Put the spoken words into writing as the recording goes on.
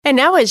And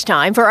now it's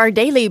time for our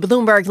daily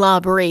Bloomberg Law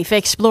Brief,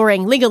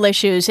 exploring legal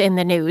issues in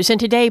the news. And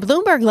today,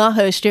 Bloomberg Law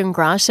host Jim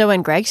Grasso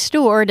and Greg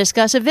Stohr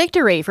discuss a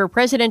victory for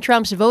President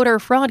Trump's Voter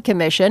Fraud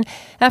Commission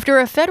after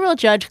a federal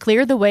judge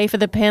cleared the way for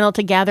the panel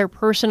to gather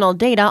personal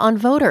data on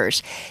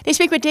voters. They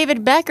speak with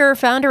David Becker,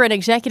 founder and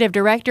executive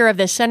director of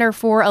the Center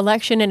for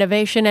Election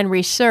Innovation and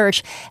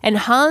Research, and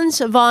Hans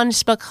von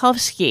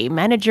Spakovsky,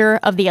 manager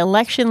of the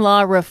Election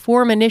Law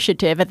Reform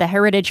Initiative at the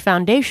Heritage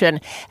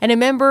Foundation and a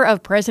member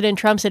of President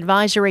Trump's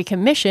Advisory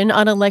Commission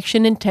on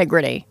Election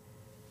Integrity.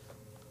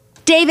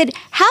 David,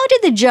 how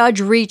did the judge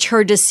reach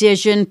her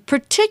decision,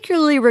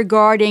 particularly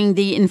regarding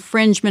the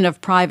infringement of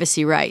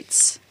privacy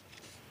rights?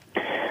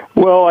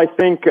 Well, I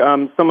think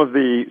some of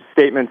the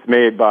statements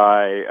made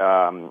by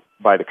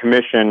the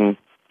commission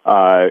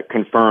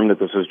confirmed that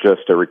this was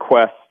just a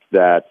request,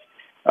 that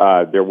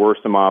there were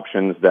some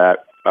options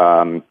that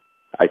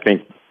I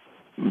think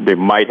they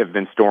might have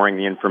been storing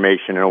the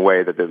information in a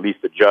way that at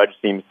least the judge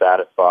seemed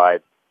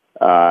satisfied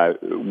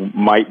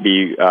might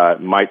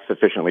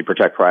sufficiently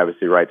protect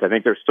privacy rights. I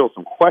think there's still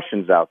some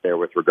questions out there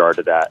with regard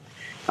to that.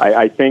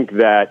 I think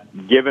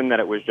that given that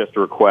it was just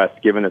a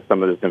request, given that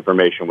some of this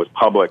information was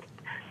public,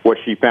 what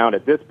she found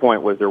at this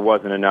point was there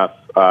wasn't enough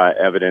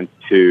evidence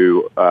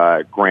to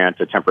grant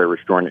a temporary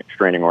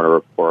restraining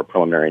order or a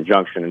preliminary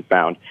injunction, and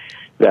found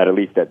that at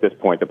least at this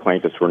point the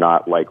plaintiffs were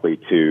not likely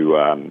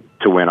to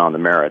win on the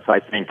merits. I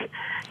think,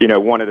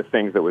 one of the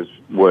things that was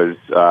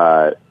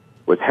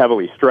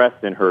heavily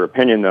stressed in her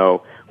opinion,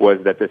 though,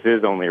 was that this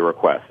is only a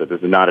request, that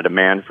this is not a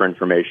demand for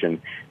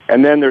information.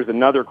 And then there's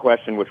another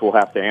question which we'll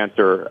have to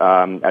answer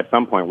at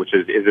some point, which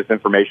is this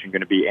information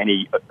going to be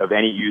of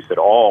any use at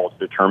all to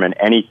determine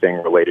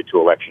anything related to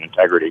election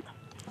integrity?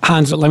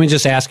 Hans, let me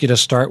just ask you to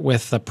start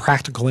with the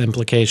practical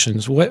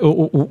implications.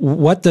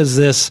 What does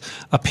this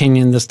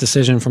opinion, this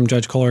decision from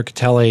Judge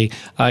Kohler-Catelli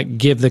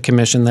give the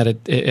commission that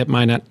it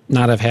might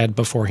not have had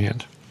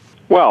beforehand?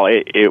 Well,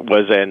 it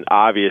was an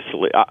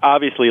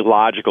obviously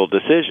logical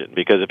decision,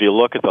 because if you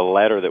look at the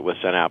letter that was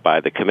sent out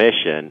by the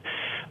commission,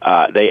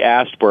 they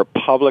asked for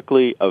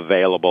publicly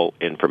available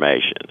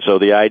information. So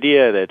the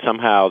idea that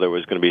somehow there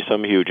was going to be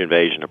some huge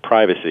invasion of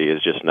privacy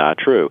is just not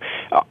true.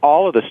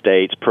 All of the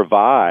states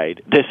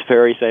provide this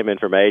very same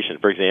information.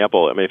 For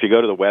example, if you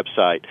go to the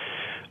website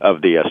of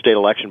the State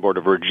Election Board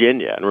of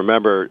Virginia, and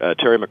remember,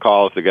 Terry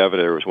McAuliffe, the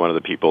governor, was one of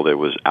the people that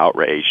was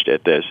outraged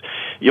at this,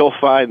 you'll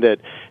find that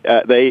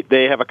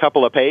they have a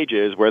couple of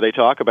pages where they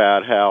talk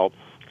about how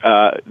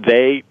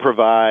they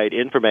provide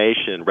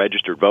information,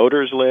 registered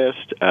voters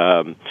list,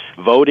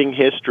 voting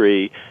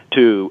history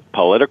to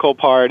political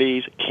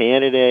parties,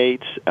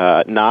 candidates,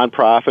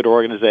 nonprofit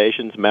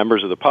organizations,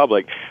 members of the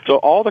public. So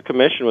all the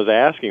commission was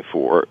asking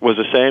for was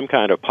the same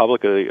kind of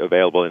publicly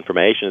available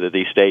information that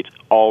these states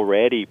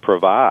already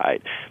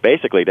provide,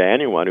 basically to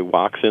anyone who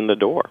walks in the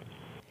door.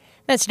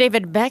 That's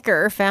David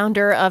Becker,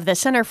 founder of the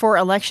Center for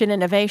Election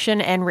Innovation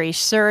and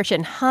Research,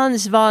 and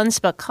Hans von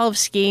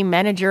Spakovsky,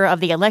 manager of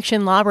the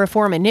Election Law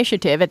Reform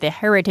Initiative at the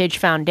Heritage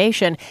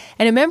Foundation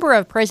and a member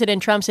of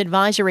President Trump's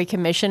Advisory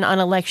Commission on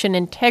Election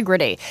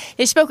Integrity.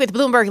 They spoke with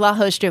Bloomberg Law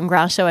host Jim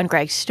Grasso and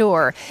Greg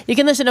Stohr. You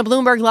can listen to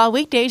Bloomberg Law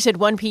weekdays at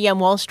 1 p.m.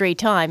 Wall Street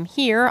time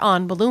here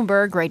on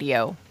Bloomberg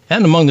Radio.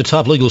 And among the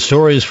top legal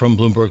stories from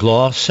Bloomberg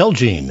Law,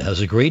 Celgene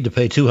has agreed to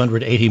pay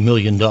 $280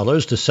 million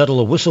to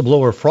settle a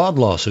whistleblower fraud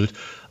lawsuit.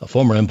 A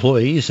former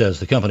employee says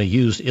the company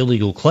used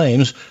illegal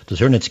claims to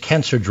turn its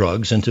cancer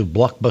drugs into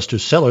blockbuster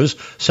sellers.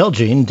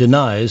 Celgene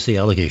denies the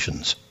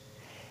allegations.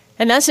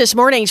 And that's this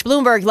morning's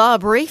Bloomberg Law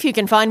Brief. You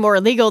can find more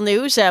legal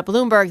news at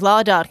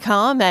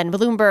BloombergLaw.com and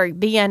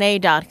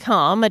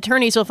BloombergBNA.com.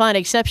 Attorneys will find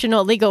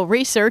exceptional legal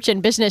research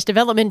and business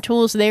development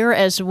tools there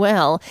as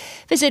well.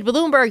 Visit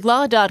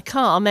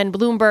BloombergLaw.com and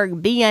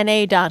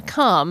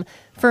BloombergBNA.com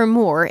for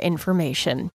more information.